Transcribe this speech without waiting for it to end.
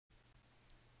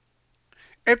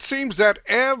It seems that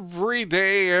every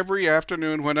day, every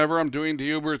afternoon, whenever I'm doing the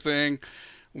Uber thing,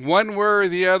 one way or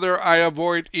the other, I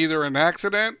avoid either an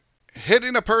accident,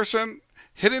 hitting a person,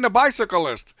 hitting a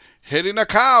bicyclist, hitting a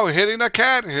cow, hitting a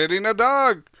cat, hitting a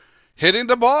dog, hitting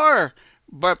the bar.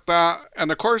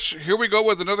 And of course, here we go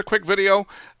with another quick video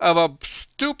of a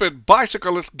stupid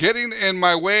bicyclist getting in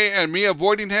my way and me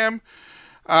avoiding him.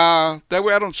 That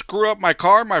way I don't screw up my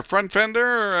car, my front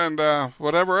fender, and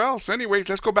whatever else. Anyways,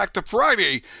 let's go back to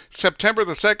Friday, September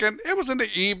the 2nd. It was in the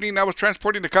evening. I was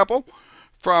transporting a couple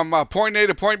from point A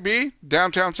to point B,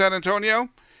 downtown San Antonio.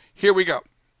 Here we go.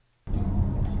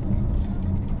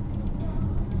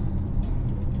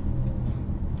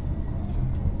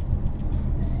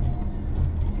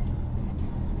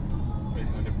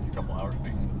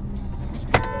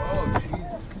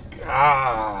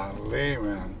 Golly,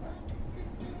 man.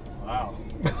 Wow.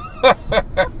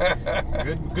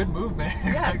 good move,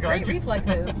 man. Yeah, great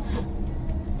reflexes.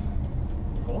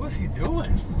 What was he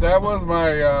doing? That was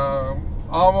my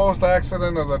almost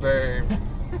accident of the day.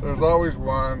 There's always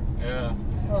one. Yeah.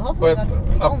 Well, hopefully But that's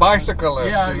the a only bicyclist,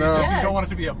 Yeah, you know. you Yes. don't want it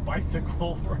to be a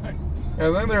bicycle, right?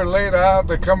 And then they're laid out.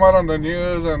 They come out on the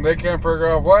news and they can't figure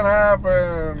out what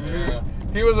happened. Yeah.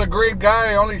 He was a great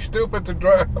guy, only stupid to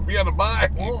be on a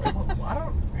bike. Well, I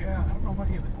don't know what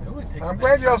he was doing. I'm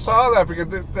glad y'all saw that because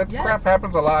that Yes. crap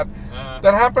happens a lot.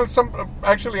 That happens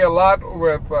actually a lot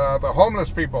with the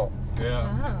homeless people. Yeah.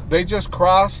 Uh-huh. They just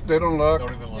cross. They don't look.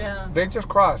 Don't even look. Yeah. They just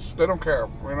cross. They don't care.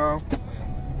 You know.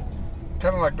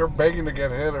 Kind of like they're begging to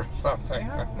get hit or something.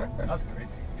 Yeah. That's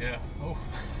crazy. Yeah.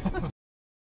 Oh.